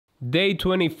Day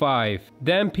 25,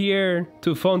 Dampierre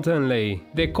to Fontenelay.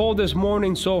 The coldest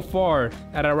morning so far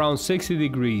at around 60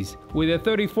 degrees, with a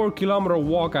 34-kilometer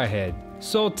walk ahead.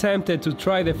 So tempted to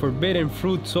try the forbidden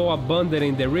fruit so abundant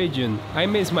in the region, I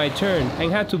missed my turn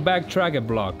and had to backtrack a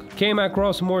block. Came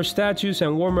across more statues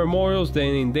and war memorials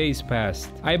than in days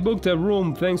past. I booked a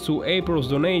room thanks to April's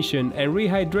donation and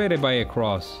rehydrated by a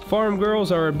cross. Farm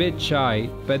girls are a bit shy,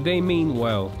 but they mean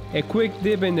well. A quick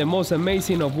dip in the most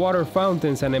amazing of water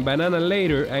fountains and a banana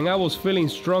later, and I was feeling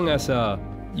strong as a,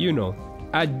 you know.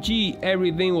 At G,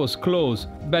 everything was closed,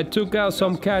 but took out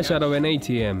some cash out of an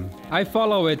ATM. I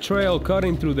followed a trail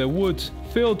cutting through the woods,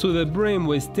 filled to the brim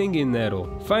with stinging nettle.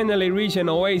 Finally reached an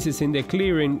oasis in the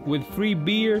clearing with free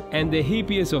beer and the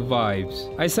hippiest of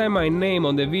vibes. I signed my name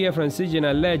on the Via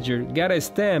Francigena ledger, got it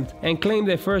stamped, and claimed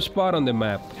the first spot on the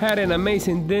map. Had an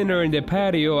amazing dinner in the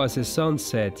patio as the sun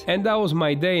set. And that was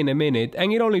my day in a minute,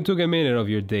 and it only took a minute of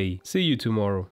your day. See you tomorrow.